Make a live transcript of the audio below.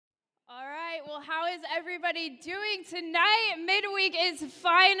right, well, how is everybody doing tonight? Midweek is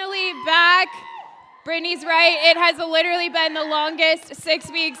finally back. Brittany's right. It has literally been the longest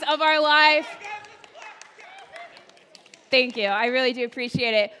 6 weeks of our life. Thank you. I really do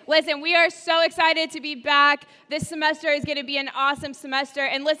appreciate it. Listen, we are so excited to be back. This semester is going to be an awesome semester.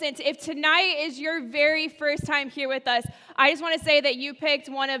 And listen, if tonight is your very first time here with us, I just want to say that you picked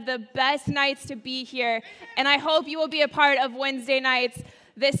one of the best nights to be here. And I hope you will be a part of Wednesday nights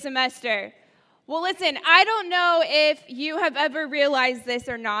this semester. Well, listen, I don't know if you have ever realized this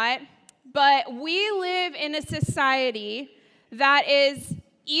or not, but we live in a society that is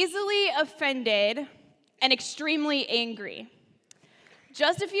easily offended and extremely angry.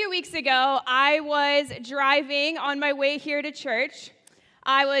 Just a few weeks ago, I was driving on my way here to church.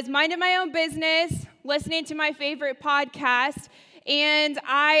 I was minding my own business, listening to my favorite podcast, and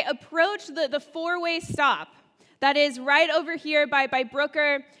I approached the four-way stop that is right over here by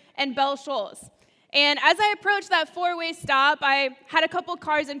Brooker and Bell Shoals. And as I approached that four-way stop, I had a couple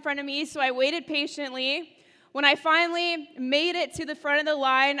cars in front of me, so I waited patiently. When I finally made it to the front of the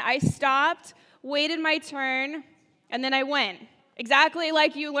line, I stopped, waited my turn, and then I went, exactly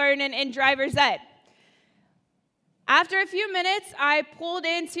like you learn in driver's ed. After a few minutes, I pulled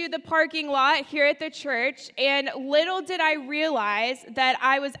into the parking lot here at the church, and little did I realize that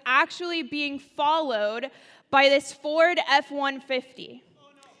I was actually being followed by this Ford F-150.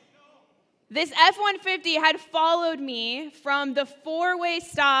 This F-150 had followed me from the four-way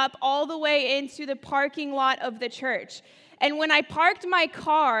stop all the way into the parking lot of the church. And when I parked my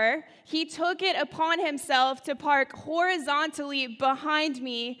car, he took it upon himself to park horizontally behind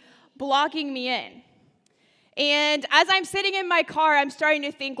me, blocking me in. And as I'm sitting in my car, I'm starting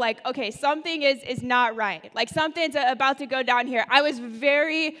to think like, okay, something is not right. Like something's about to go down here. I was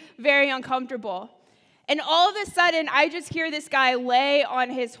very, very uncomfortable. And all of a sudden, I just hear this guy lay on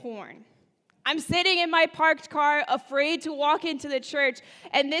his horn. I'm sitting in my parked car, afraid to walk into the church,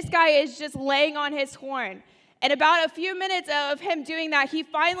 and this guy is just laying on his horn. And about a few minutes of him doing that, he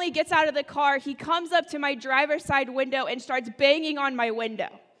finally gets out of the car. He comes up to my driver's side window and starts banging on my window.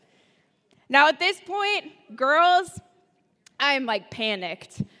 Now, at this point, girls, I'm like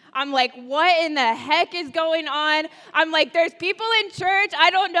panicked. I'm like, what in the heck is going on? I'm like, there's people in church. I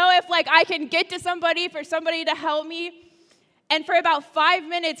don't know if like I can get to somebody for somebody to help me. And for about 5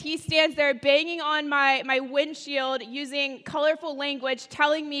 minutes, he stands there banging on my windshield using colorful language,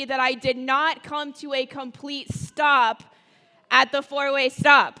 telling me that I did not come to a complete stop at the four-way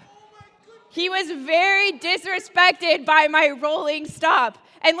stop. He was very disrespected by my rolling stop.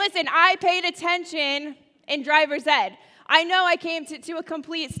 And listen, I paid attention in driver's ed. I know I came to a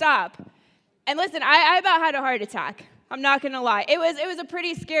complete stop. And listen, I about had a heart attack. I'm not going to lie. It was a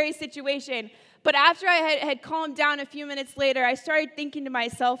pretty scary situation. But after I had calmed down a few minutes later, I started thinking to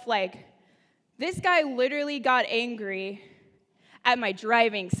myself, like, this guy literally got angry at my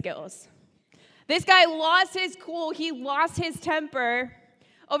driving skills. This guy lost his cool. He lost his temper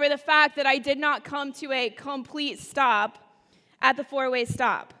over the fact that I did not come to a complete stop at the four-way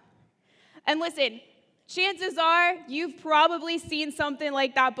stop. And listen, chances are you've probably seen something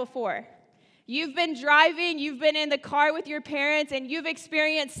like that before. You've been driving, you've been in the car with your parents, and you've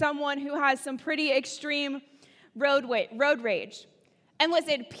experienced someone who has some pretty extreme road rage. And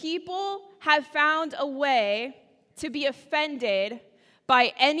listen, people have found a way to be offended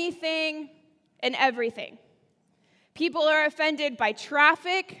by anything and everything. People are offended by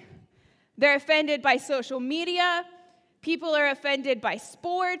traffic. They're offended by social media. People are offended by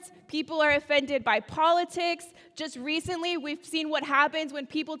sports. People are offended by politics. Just recently, we've seen what happens when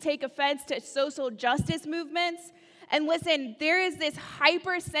people take offense to social justice movements. And listen, there is this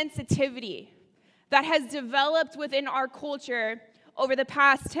hypersensitivity that has developed within our culture over the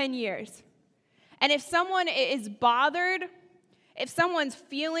past 10 years. And if someone is bothered, if someone's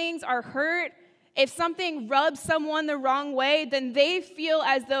feelings are hurt, if something rubs someone the wrong way, then they feel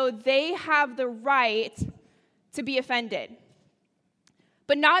as though they have the right to be offended.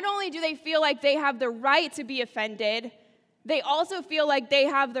 But not only do they feel like they have the right to be offended, they also feel like they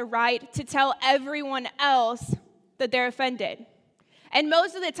have the right to tell everyone else that they're offended. And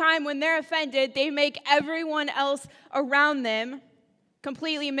most of the time when they're offended, they make everyone else around them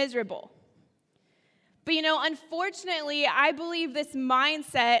completely miserable. But unfortunately, I believe this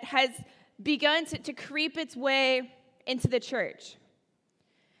mindset has begun to creep its way into the church.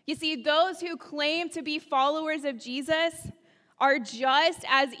 You see, those who claim to be followers of Jesus are just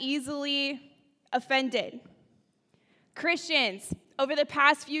as easily offended. Christians, over the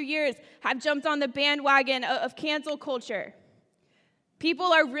past few years, have jumped on the bandwagon of cancel culture. People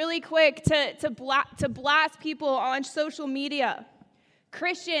are really quick to blast people on social media,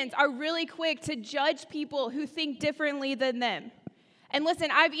 Christians are really quick to judge people who think differently than them. And listen,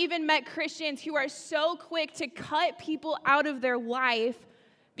 I've even met Christians who are so quick to cut people out of their life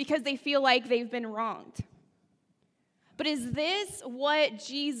because they feel like they've been wronged. But is this what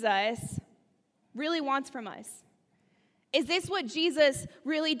Jesus really wants from us? Is this what Jesus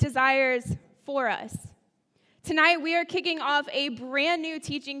really desires for us? Tonight, we are kicking off a brand new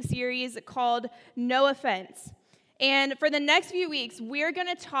teaching series called No Offense. And for the next few weeks, we're going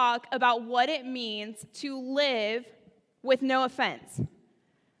to talk about what it means to live with no offense.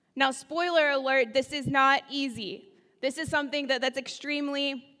 Now, spoiler alert, this is not easy. This is something that's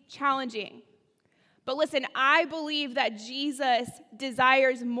extremely challenging. But listen, I believe that Jesus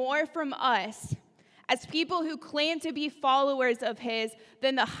desires more from us as people who claim to be followers of his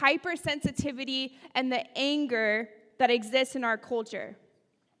than the hypersensitivity and the anger that exists in our culture.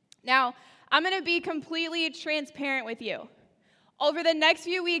 Now, I'm going to be completely transparent with you. Over the next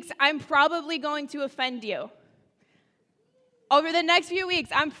few weeks, I'm probably going to offend you. Over the next few weeks,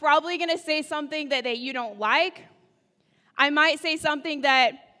 I'm probably going to say something that you don't like. I might say something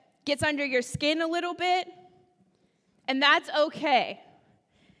that gets under your skin a little bit, and that's okay.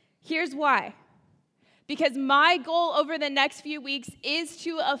 Here's why. Because my goal over the next few weeks is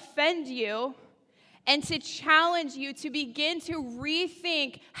to offend you and to challenge you to begin to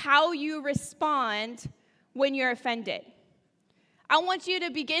rethink how you respond when you're offended. I want you to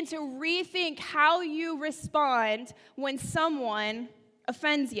begin to rethink how you respond when someone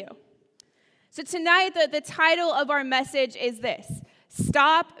offends you. So tonight, the title of our message is this: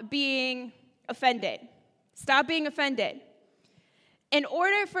 Stop Being Offended. Stop being offended. In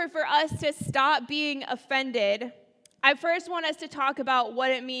order for us to stop being offended, I first want us to talk about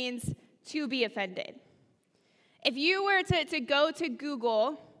what it means to be offended. If you were to go to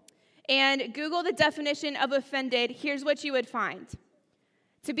Google and Google the definition of offended, here's what you would find.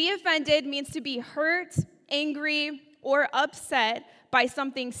 To be offended means to be hurt, angry, or upset by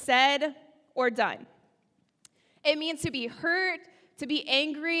something said or done. It means to be hurt, to be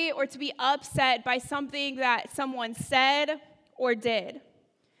angry, or to be upset by something that someone said or did.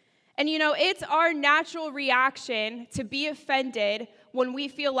 And it's our natural reaction to be offended when we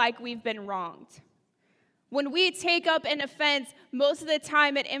feel like we've been wronged. When we take up an offense, most of the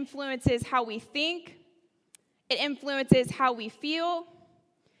time it influences how we think, it influences how we feel,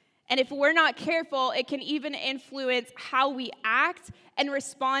 and if we're not careful, it can even influence how we act and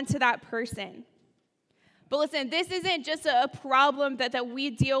respond to that person. But listen, this isn't just a problem that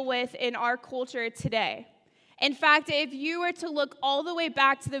we deal with in our culture today. In fact, if you were to look all the way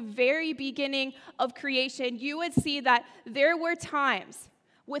back to the very beginning of creation, you would see that there were times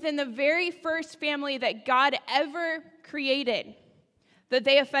within the very first family that God ever created that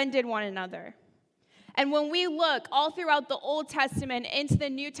they offended one another. And when we look all throughout the Old Testament into the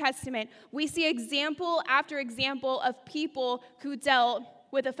New Testament, we see example after example of people who dealt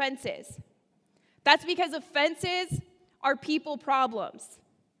with offenses. That's because offenses are people problems.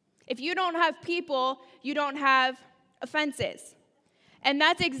 If you don't have people, you don't have offenses. And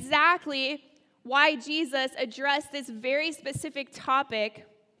that's exactly why Jesus addressed this very specific topic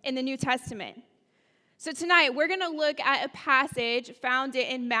in the New Testament. So tonight, we're going to look at a passage found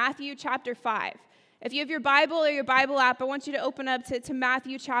in Matthew chapter 5. If you have your Bible or your Bible app, I want you to open up to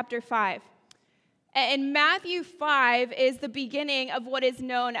Matthew chapter 5. And Matthew 5 is the beginning of what is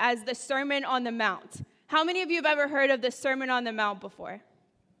known as the Sermon on the Mount. How many of you have ever heard of the Sermon on the Mount before?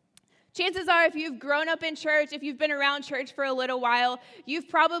 Chances are, if you've grown up in church, if you've been around church for a little while, you've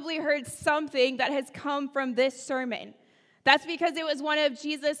probably heard something that has come from this sermon. That's because it was one of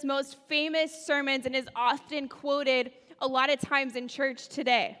Jesus' most famous sermons and is often quoted a lot of times in church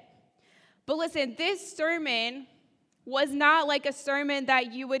today. But listen, this sermon was not like a sermon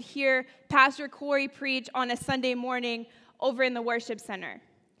that you would hear Pastor Corey preach on a Sunday morning over in the worship center.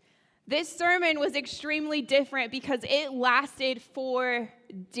 This sermon was extremely different because it lasted for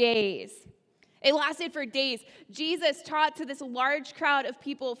days. It lasted for days. Jesus taught to this large crowd of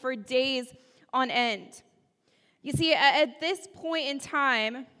people for days on end. You see, at this point in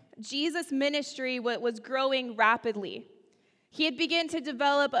time, Jesus' ministry was growing rapidly. He had begun to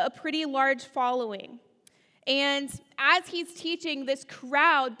develop a pretty large following. And as he's teaching, this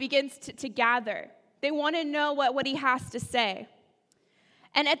crowd begins to gather. They want to know what he has to say.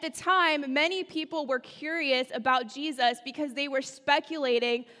 And at the time, many people were curious about Jesus because they were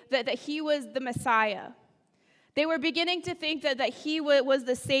speculating that he was the Messiah. They were beginning to think that he was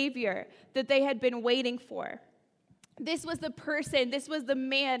the Savior that they had been waiting for. This was the person, this was the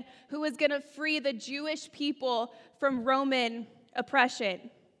man who was going to free the Jewish people from Roman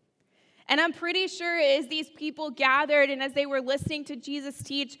oppression. And I'm pretty sure as these people gathered and as they were listening to Jesus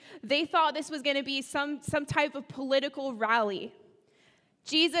teach, they thought this was going to be some type of political rally.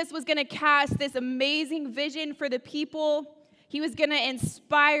 Jesus was going to cast this amazing vision for the people. He was going to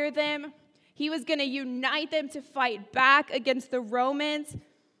inspire them. He was going to unite them to fight back against the Romans.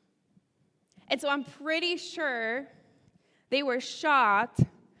 And so I'm pretty sure they were shocked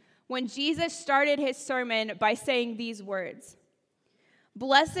when Jesus started his sermon by saying these words: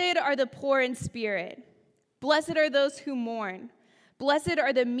 "Blessed are the poor in spirit. Blessed are those who mourn. Blessed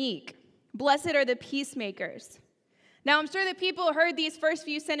are the meek. Blessed are the peacemakers." Now, I'm sure that people heard these first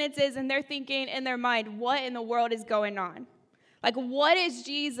few sentences and they're thinking in their mind, what in the world is going on? Like, what is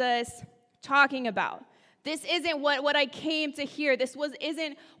Jesus talking about? This isn't what I came to hear.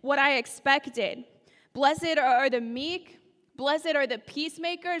 Isn't what I expected. Blessed are the meek. Blessed are the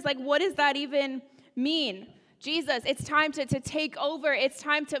peacemakers. Like, what does that even mean? Jesus, it's time to take over. It's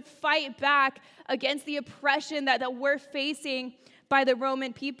time to fight back against the oppression that we're facing by the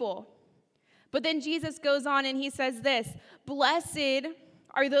Roman people. But then Jesus goes on and he says this: "Blessed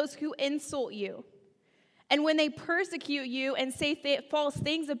are those who insult you. And when they persecute you and say false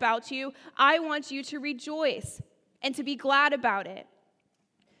things about you, I want you to rejoice and to be glad about it."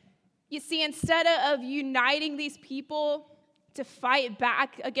 You see, instead of uniting these people to fight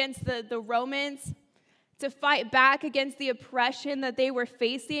back against the Romans, to fight back against the oppression that they were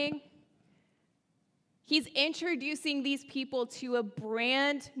facing, he's introducing these people to a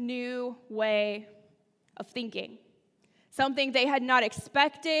brand new way of thinking, something they had not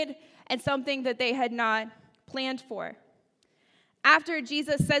expected and something that they had not planned for. After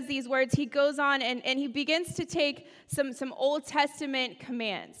Jesus says these words, he goes on and he begins to take some Old Testament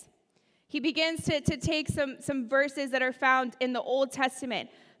commands. He begins to take some verses that are found in the Old Testament,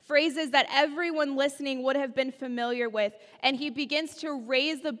 phrases that everyone listening would have been familiar with, and he begins to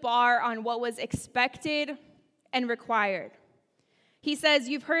raise the bar on what was expected and required. He says,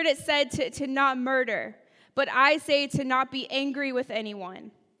 "You've heard it said to not murder, but I say to not be angry with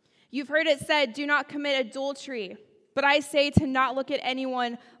anyone. You've heard it said, do not commit adultery, but I say to not look at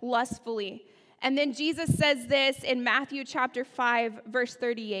anyone lustfully." And then Jesus says this in Matthew chapter 5, verse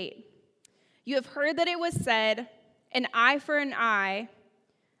 38. "You have heard that it was said, an eye for an eye,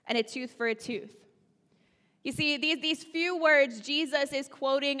 and a tooth for a tooth." You see, these few words, Jesus is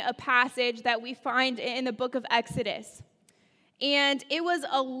quoting a passage that we find in the book of Exodus. And it was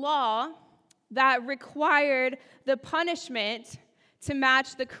a law that required the punishment to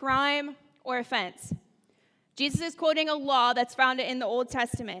match the crime or offense. Jesus is quoting a law that's found in the Old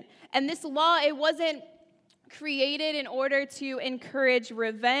Testament. And this law, it wasn't created in order to encourage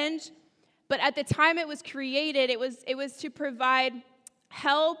revenge, but at the time it was created, it was to provide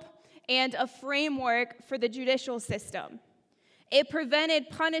help and a framework for the judicial system. It prevented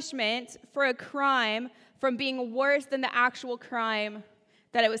punishment for a crime from being worse than the actual crime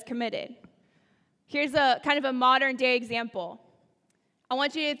that it was committed. Here's a kind of a modern day example. I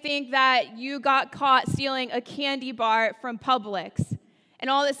want you to think that you got caught stealing a candy bar from Publix, and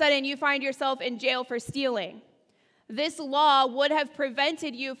all of a sudden you find yourself in jail for stealing. This law would have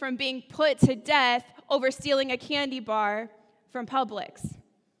prevented you from being put to death over stealing a candy bar from Publix.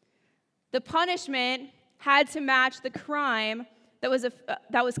 The punishment had to match the crime that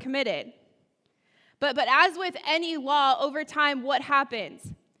was committed. But as with any law, over time, what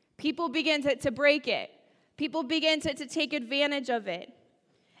happens? People begin to break it. People begin to take advantage of it.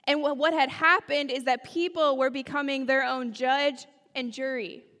 And what had happened is that people were becoming their own judge and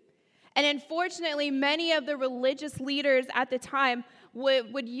jury. And unfortunately, many of the religious leaders at the time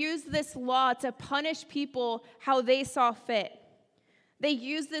would use this law to punish people how they saw fit. They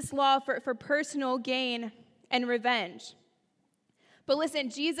used this law for personal gain and revenge. But listen,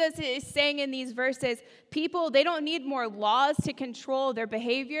 Jesus is saying in these verses, people, they don't need more laws to control their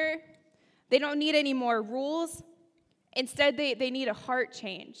behavior. They don't need any more rules. Instead, they need a heart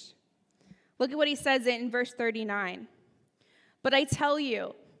change. Look at what he says in verse 39. "But I tell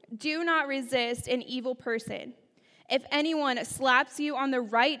you, do not resist an evil person. If anyone slaps you on the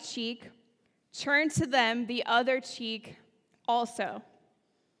right cheek, turn to them the other cheek also."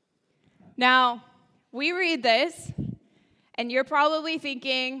 Now, we read this, and you're probably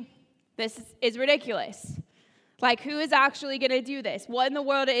thinking, this is ridiculous. Like, who is actually going to do this? What in the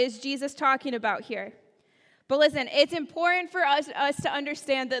world is Jesus talking about here? But listen, it's important for us to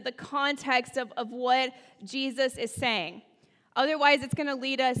understand the context of what Jesus is saying. Otherwise, it's going to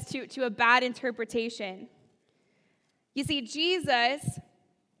lead us to a bad interpretation. You see, Jesus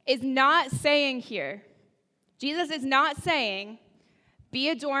is not saying here, be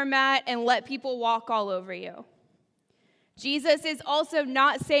a doormat and let people walk all over you. Jesus is also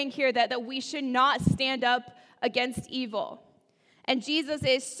not saying here that we should not stand up against evil. And Jesus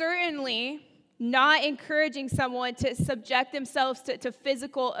is certainly not encouraging someone to subject themselves to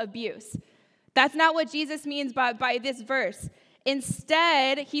physical abuse. That's not what Jesus means by this verse.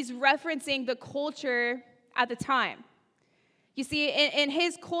 Instead, he's referencing the culture at the time. You see, in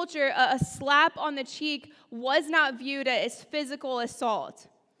his culture, a slap on the cheek was not viewed as physical assault.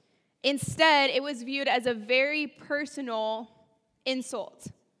 Instead, it was viewed as a very personal insult.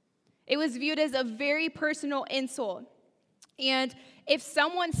 It was viewed as a very personal insult. And if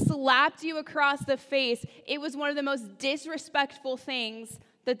someone slapped you across the face, it was one of the most disrespectful things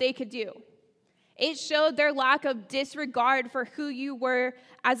that they could do. It showed their lack of disregard for who you were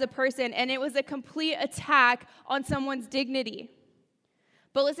as a person, and it was a complete attack on someone's dignity.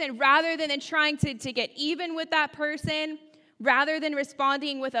 But listen, rather than trying to get even with that person, rather than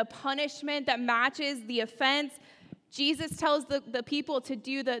responding with a punishment that matches the offense, Jesus tells the people to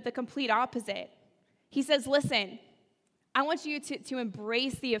do the complete opposite. He says, listen, I want you to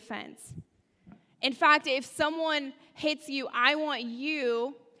embrace the offense. In fact, if someone hits you, I want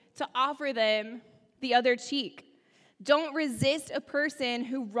you to offer them the other cheek. Don't resist a person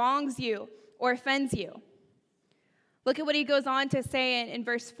who wrongs you or offends you. Look at what he goes on to say in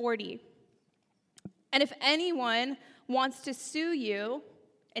verse 40. And if anyone wants to sue you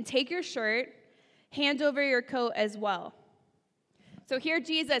and take your shirt, hand over your coat as well. So here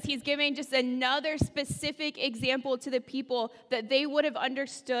Jesus, he's giving just another specific example to the people that they would have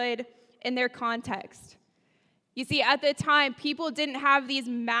understood in their context. You see, at the time, people didn't have these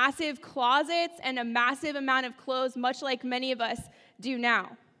massive closets and a massive amount of clothes, much like many of us do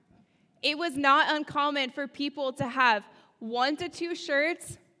now. It was not uncommon for people to have 1 to 2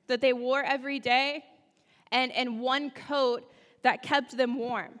 shirts that they wore every day and one coat that kept them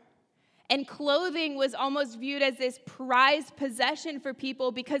warm. And clothing was almost viewed as this prized possession for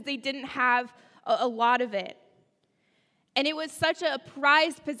people because they didn't have a lot of it. And it was such a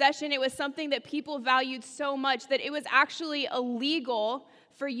prized possession, it was something that people valued so much that it was actually illegal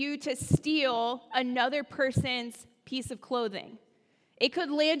for you to steal another person's piece of clothing. It could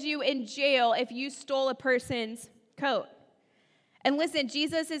land you in jail if you stole a person's coat. And listen,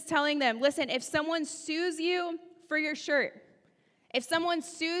 Jesus is telling them, listen, if someone sues you for your shirt, if someone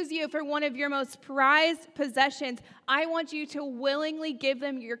sues you for one of your most prized possessions, I want you to willingly give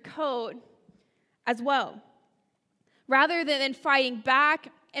them your coat as well. Rather than fighting back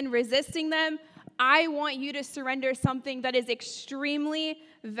and resisting them, I want you to surrender something that is extremely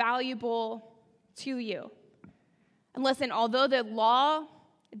valuable to you. And listen, although the law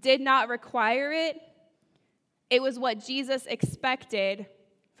did not require it, it was what Jesus expected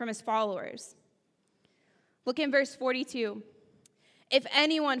from his followers. Look in verse 42. If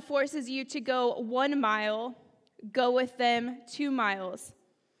anyone forces you to go 1 mile, go with them 2 miles.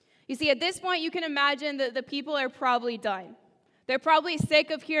 You see, at this point, you can imagine that the people are probably done. They're probably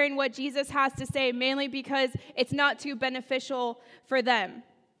sick of hearing what Jesus has to say, mainly because it's not too beneficial for them.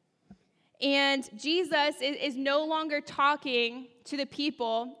 And Jesus is no longer talking to the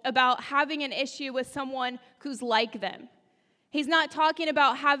people about having an issue with someone who's like them. He's not talking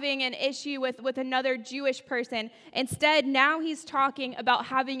about having an issue with another Jewish person. Instead, now he's talking about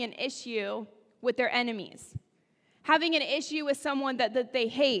having an issue with their enemies, having an issue with someone that they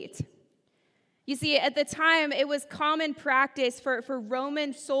hate. You see, at the time, it was common practice for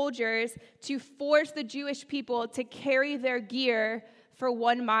Roman soldiers to force the Jewish people to carry their gear for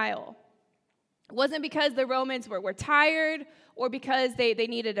 1 mile. It wasn't because the Romans were tired or because they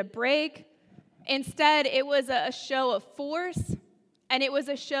needed a break. Instead, it was a show of force, and it was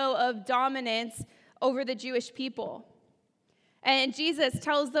a show of dominance over the Jewish people. And Jesus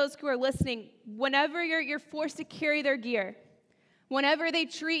tells those who are listening, whenever you're forced to carry their gear, whenever they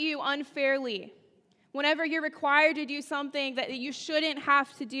treat you unfairly, whenever you're required to do something that you shouldn't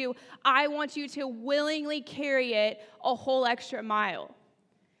have to do, I want you to willingly carry it a whole extra mile.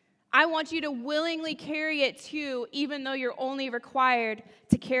 I want you to willingly carry it 2, even though you're only required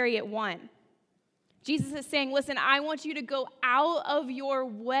to carry it 1. Jesus is saying, listen, I want you to go out of your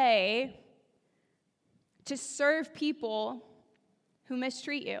way to serve people who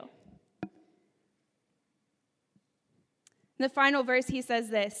mistreat you. In the final verse, he says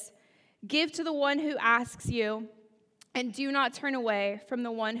this, give to the one who asks you, and do not turn away from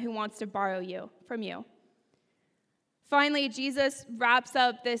the one who wants to borrow from you. Finally, Jesus wraps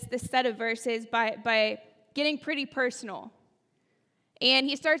up this set of verses by getting pretty personal. And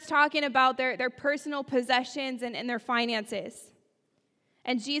he starts talking about their personal possessions and their finances.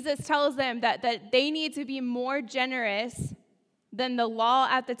 And Jesus tells them that they need to be more generous than the law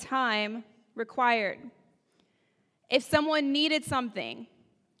at the time required. If someone needed something,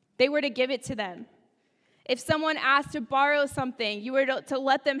 they were to give it to them. If someone asked to borrow something, you were to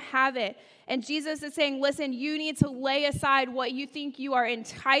let them have it. And Jesus is saying, listen, you need to lay aside what you think you are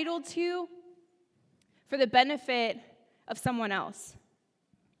entitled to for the benefit of someone else.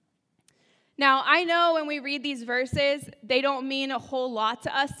 Now, I know when we read these verses, they don't mean a whole lot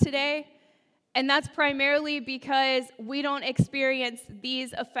to us today. And that's primarily because we don't experience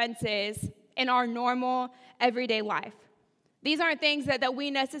these offenses in our normal, everyday life. These aren't things that we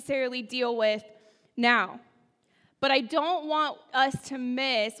necessarily deal with now. But I don't want us to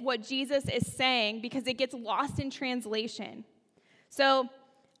miss what Jesus is saying because it gets lost in translation. So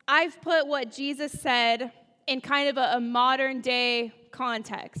I've put what Jesus said in kind of a modern day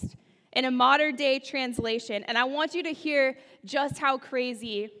context, in a modern day translation, and I want you to hear just how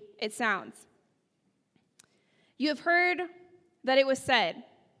crazy it sounds. You have heard that it was said,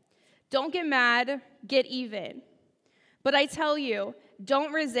 don't get mad, get even. But I tell you,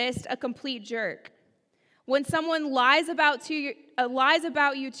 don't resist a complete jerk. When someone lies about you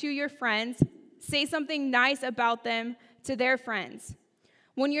to your friends, say something nice about them to their friends.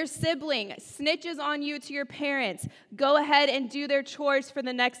 When your sibling snitches on you to your parents, go ahead and do their chores for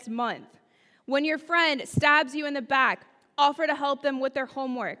the next month. When your friend stabs you in the back, offer to help them with their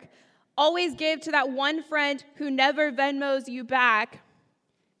homework. Always give to that one friend who never Venmos you back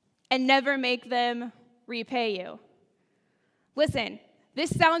and never make them repay you. Listen, this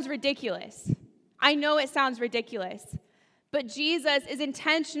sounds ridiculous. I know it sounds ridiculous, but Jesus is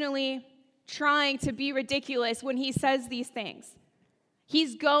intentionally trying to be ridiculous when he says these things.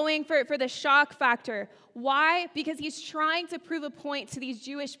 He's going for the shock factor. Why? Because he's trying to prove a point to these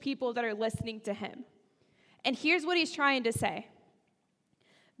Jewish people that are listening to him. And here's what he's trying to say.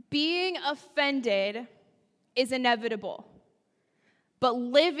 Being offended is inevitable, but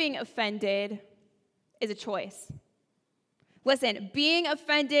living offended is a choice. Listen, being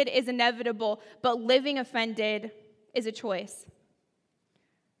offended is inevitable, but living offended is a choice.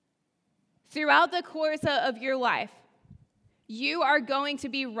 Throughout the course of your life, you are going to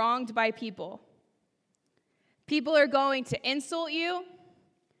be wronged by people. People are going to insult you.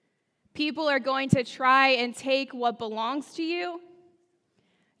 People are going to try and take what belongs to you.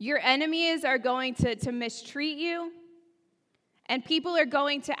 Your enemies are going to mistreat you. And people are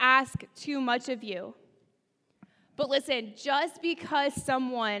going to ask too much of you. But listen, just because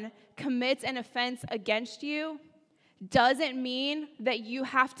someone commits an offense against you doesn't mean that you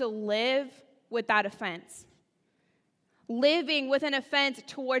have to live with that offense. Living with an offense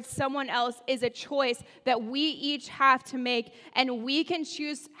towards someone else is a choice that we each have to make, and we can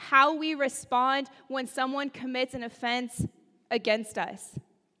choose how we respond when someone commits an offense against us.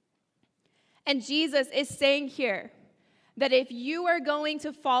 And Jesus is saying here that if you are going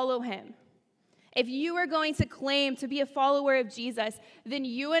to follow him, if you are going to claim to be a follower of Jesus, then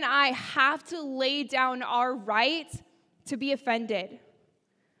you and I have to lay down our right to be offended.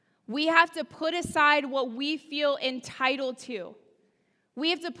 We have to put aside what we feel entitled to. We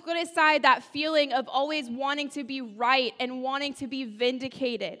have to put aside that feeling of always wanting to be right and wanting to be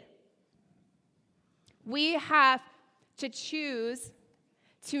vindicated. We have to choose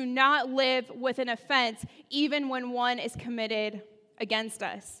to not live with an offense, even when one is committed against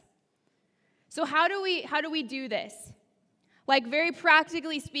us. So how do we do this? Like, very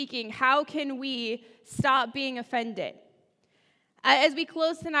practically speaking, how can we stop being offended? As we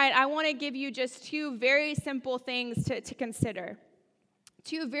close tonight, I want to give you just two very simple things to consider.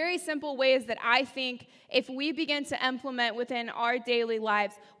 Two very simple ways that I think, if we begin to implement within our daily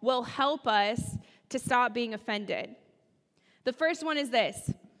lives, will help us to stop being offended. The first one is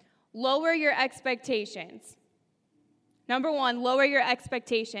this: lower your expectations. Number one, lower your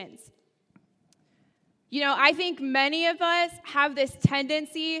expectations. You know, I think many of us have this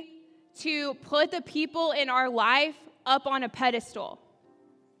tendency to put the people in our life up on a pedestal.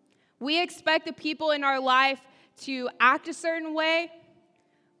 We expect the people in our life to act a certain way.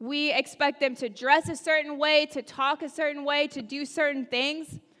 We expect them to dress a certain way, to talk a certain way, to do certain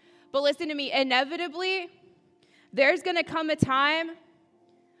things. But listen to me, inevitably, there's going to come a time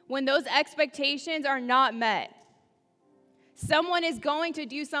when those expectations are not met. Someone is going to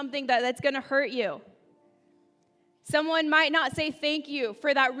do something that's going to hurt you. Someone might not say thank you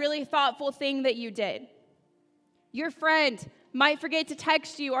for that really thoughtful thing that you did. Your friend might forget to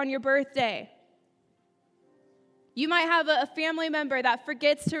text you on your birthday. You might have a family member that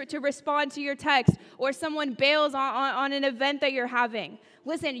forgets to respond to your text, or someone bails on an event that you're having.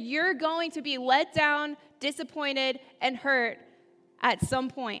 Listen, you're going to be let down, disappointed, and hurt at some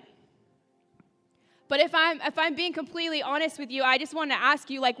point. But if I'm being completely honest with you, I just want to ask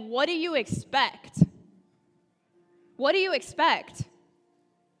you, like, what do you expect? What do you expect?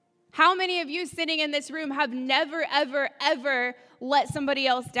 How many of you sitting in this room have never, ever, ever let somebody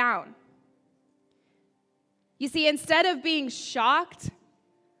else down? You see, instead of being shocked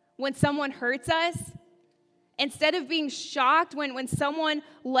when someone hurts us, instead of being shocked when someone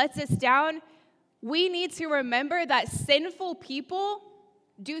lets us down, we need to remember that sinful people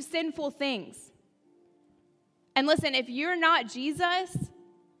do sinful things. And listen, if you're not Jesus,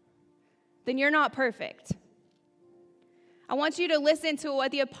 then you're not perfect. I want you to listen to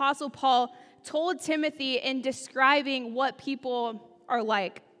what the Apostle Paul told Timothy in describing what people are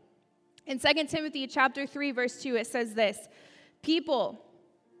like. In 2 Timothy chapter 3, verse 2, it says this: people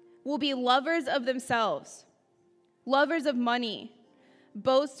will be lovers of themselves, lovers of money,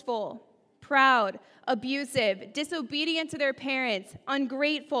 boastful, proud, abusive, disobedient to their parents,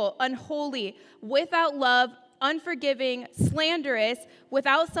 ungrateful, unholy, without love, unforgiving, slanderous,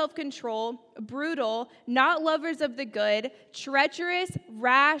 without self-control, brutal, not lovers of the good, treacherous,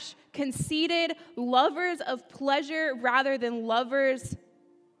 rash, conceited, lovers of pleasure rather than lovers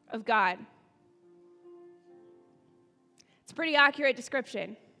of God. It's a pretty accurate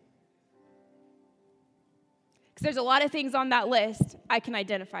description. Because there's a lot of things on that list I can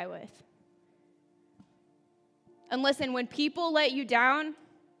identify with. And listen, when people let you down,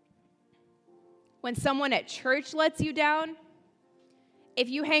 when someone at church lets you down, if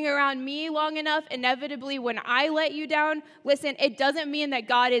you hang around me long enough, inevitably when I let you down, listen, it doesn't mean that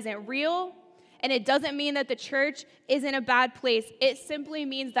God isn't real, and it doesn't mean that the church is in a bad place. It simply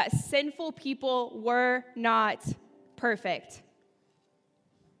means that sinful people were not perfect.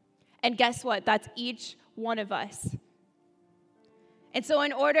 And guess what? That's each one of us. And so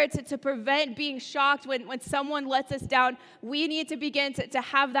in order to prevent being shocked when someone lets us down, we need to begin to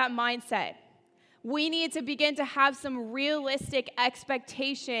have that mindset. We need to begin to have some realistic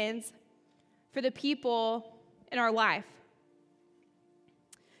expectations for the people in our life.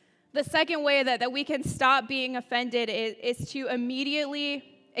 The second way that we can stop being offended is to immediately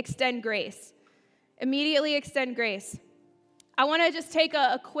extend grace. Immediately extend grace. I want to just take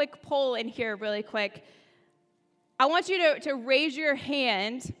a quick poll in here really quick. I want you to raise your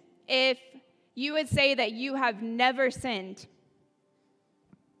hand if you would say that you have never sinned.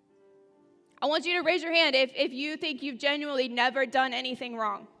 I want you to raise your hand if you think you've genuinely never done anything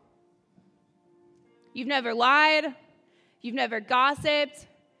wrong. You've never lied. You've never gossiped.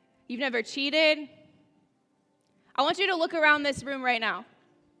 You've never cheated. I want you to look around this room right now.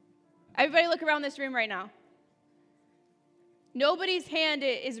 Everybody look around this room right now. Nobody's hand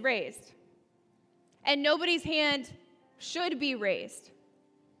is raised. And nobody's hand should be raised.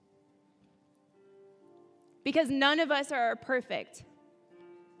 Because none of us are perfect.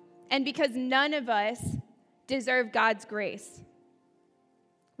 And because none of us deserve God's grace.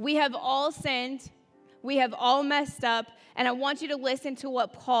 We have all sinned. We have all messed up. And I want you to listen to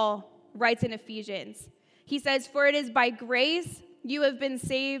what Paul writes in Ephesians. He says, "For it is by grace you have been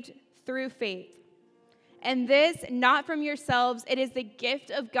saved through faith. And this, not from yourselves, it is the gift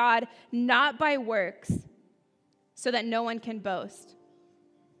of God, not by works, so that no one can boast."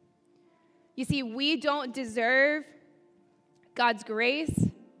 You see, we don't deserve God's grace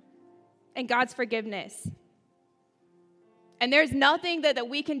and God's forgiveness. And there's nothing that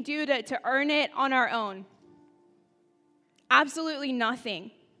we can do to earn it on our own. Absolutely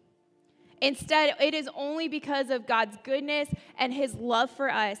nothing. Instead, it is only because of God's goodness and his love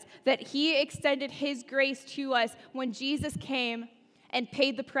for us that he extended his grace to us when Jesus came and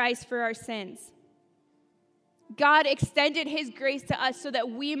paid the price for our sins. God extended his grace to us so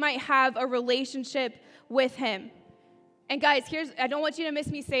that we might have a relationship with him. And guys, I don't want you to miss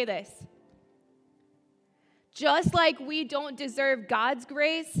me say this. Just like we don't deserve God's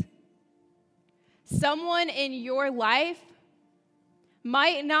grace, someone in your life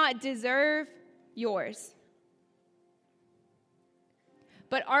might not deserve yours.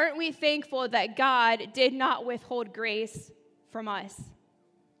 But aren't we thankful that God did not withhold grace from us?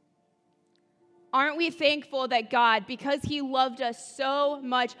 Aren't we thankful that God, because he loved us so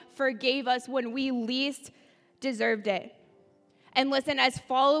much, forgave us when we least deserved it? And listen, as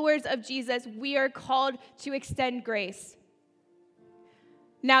followers of Jesus, we are called to extend grace.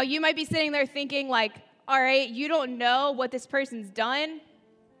 Now, you might be sitting there thinking like, all right, you don't know what this person's done.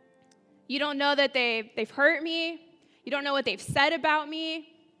 You don't know that they've hurt me. You don't know what they've said about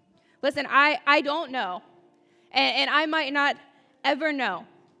me. Listen, I don't know. And I might not ever know.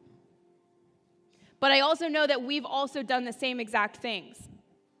 But I also know that we've also done the same exact things.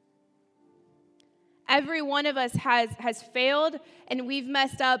 Every one of us has failed, and we've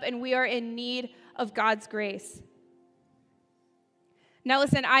messed up, and we are in need of God's grace. Now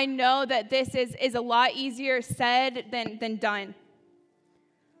listen, I know that this is a lot easier said than done.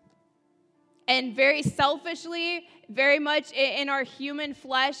 And very selfishly, very much in our human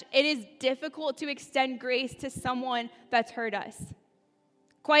flesh, it is difficult to extend grace to someone that's hurt us.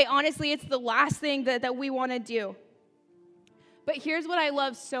 Quite honestly, it's the last thing that we want to do. But here's what I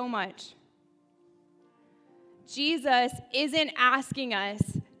love so much. Jesus isn't asking us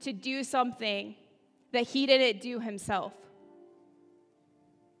to do something that he didn't do himself.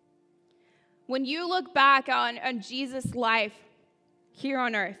 When you look back on Jesus' life here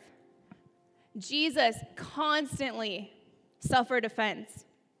on earth, Jesus constantly suffered offense.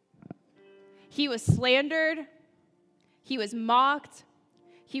 He was slandered. He was mocked.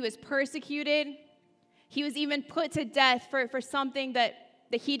 He was persecuted. He was even put to death for something that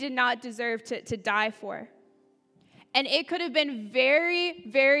he did not deserve to die for. And it could have been very,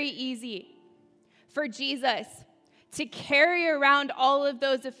 very easy for Jesus to carry around all of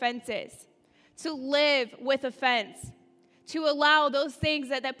those offenses, to live with offense, to allow those things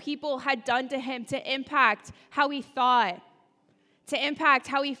that people had done to him to impact how he thought, to impact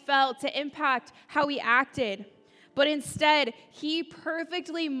how he felt, to impact how he acted. But instead, he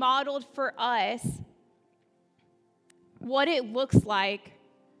perfectly modeled for us what it looks like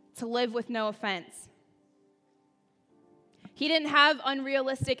to live with no offense. He didn't have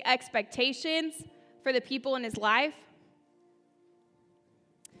unrealistic expectations for the people in his life.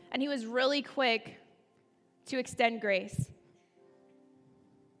 And he was really quick to extend grace.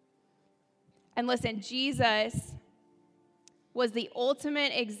 And listen, Jesus was the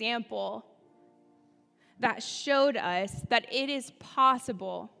ultimate example that showed us that it is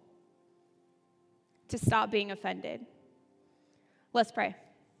possible to stop being offended. Let's pray.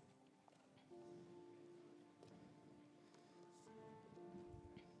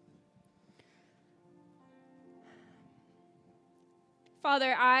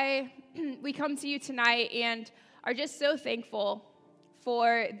 Father, we come to you tonight and are just so thankful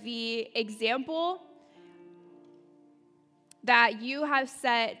for the example that you have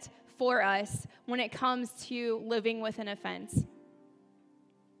set for us when it comes to living with an offense.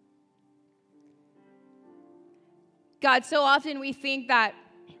 God, so often we think that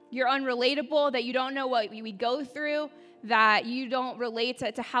you're unrelatable, that you don't know what we go through, that you don't relate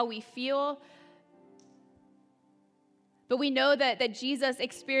to how we feel. But we know that Jesus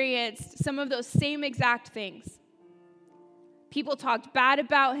experienced some of those same exact things. People talked bad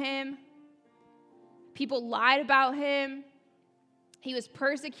about him. People lied about him. He was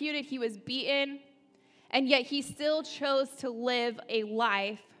persecuted. He was beaten. And yet he still chose to live a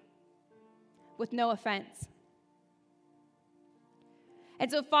life with no offense. And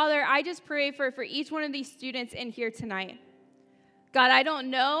so, Father, I just pray for each one of these students in here tonight. God, I don't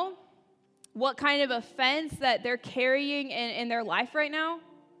know what kind of offense that they're carrying in their life right now.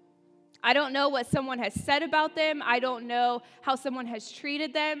 I don't know what someone has said about them. I don't know how someone has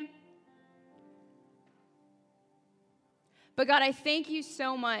treated them. But God, I thank you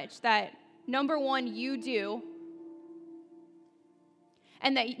so much that, number one, you do.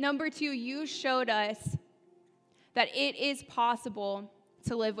 And that, number two, you showed us that it is possible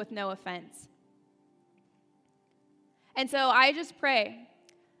to live with no offense. And so I just pray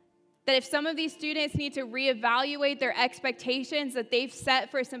that if some of these students need to reevaluate their expectations that they've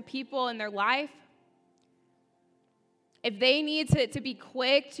set for some people in their life, if they need to be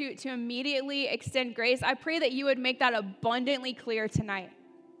quick to immediately extend grace, I pray that you would make that abundantly clear tonight.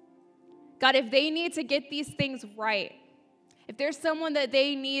 God, if they need to get these things right, if there's someone that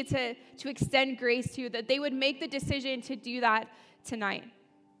they need to extend grace to, that they would make the decision to do that tonight.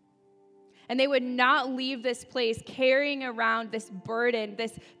 And they would not leave this place carrying around this burden,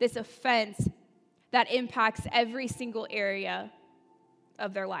 this offense that impacts every single area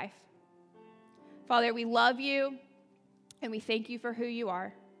of their life. Father, we love you and we thank you for who you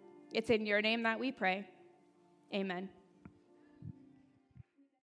are. It's in your name that we pray. Amen.